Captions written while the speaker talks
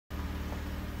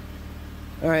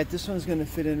Alright, this one's going to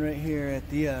fit in right here at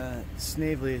the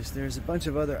Snavelys. There's a bunch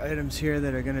of other items here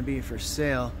that are going to be for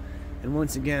sale. And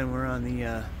once again, we're on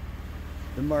the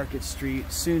Market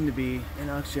Street, soon to be. And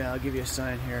actually, I'll give you a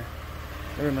sign here.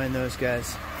 Never mind those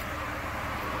guys.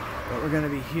 But we're going to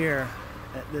be here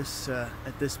at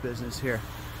this business here.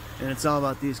 And it's all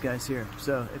about these guys here.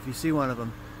 So if you see one of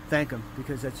them, thank them,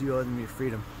 because that's you owe them your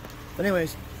freedom. But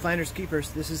anyways, finders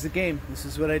keepers, this is the game. This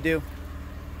is what I do.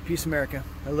 Peace, America.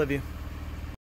 I love you.